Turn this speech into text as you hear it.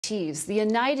The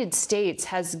United States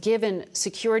has given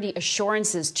security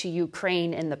assurances to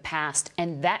Ukraine in the past,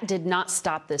 and that did not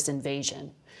stop this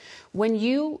invasion. When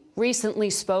you recently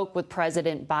spoke with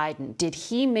President Biden, did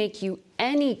he make you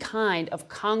any kind of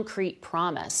concrete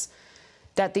promise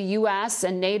that the U.S.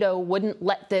 and NATO wouldn't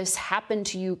let this happen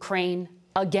to Ukraine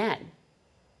again?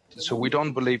 So we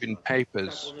don't believe in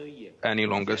papers any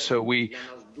longer. So we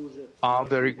are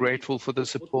very grateful for the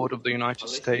support of the United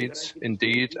States,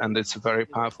 indeed, and it's a very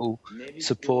powerful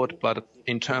support. But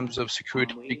in terms of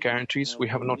security guarantees, we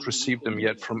have not received them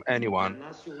yet from anyone,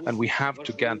 and we have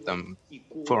to get them.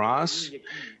 For us,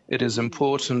 it is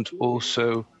important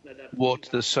also what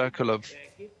the circle of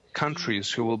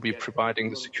countries who will be providing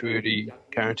the security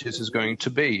guarantees is going to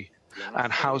be,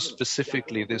 and how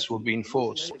specifically this will be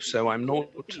enforced. So I'm not,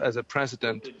 as a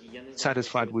president,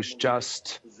 satisfied with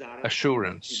just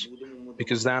assurance,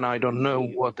 because then I don't know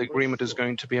what the agreement is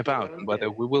going to be about and whether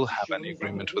we will have any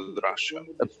agreement with Russia.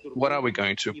 What are we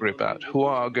going to agree about? Who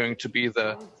are going to be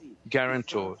the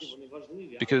guarantors?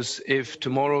 Because if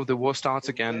tomorrow the war starts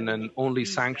again and only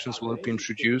sanctions will be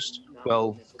introduced,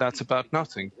 well, that's about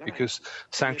nothing, because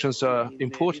sanctions are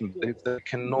important. If they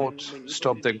cannot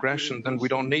stop the aggression, then we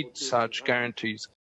don't need such guarantees.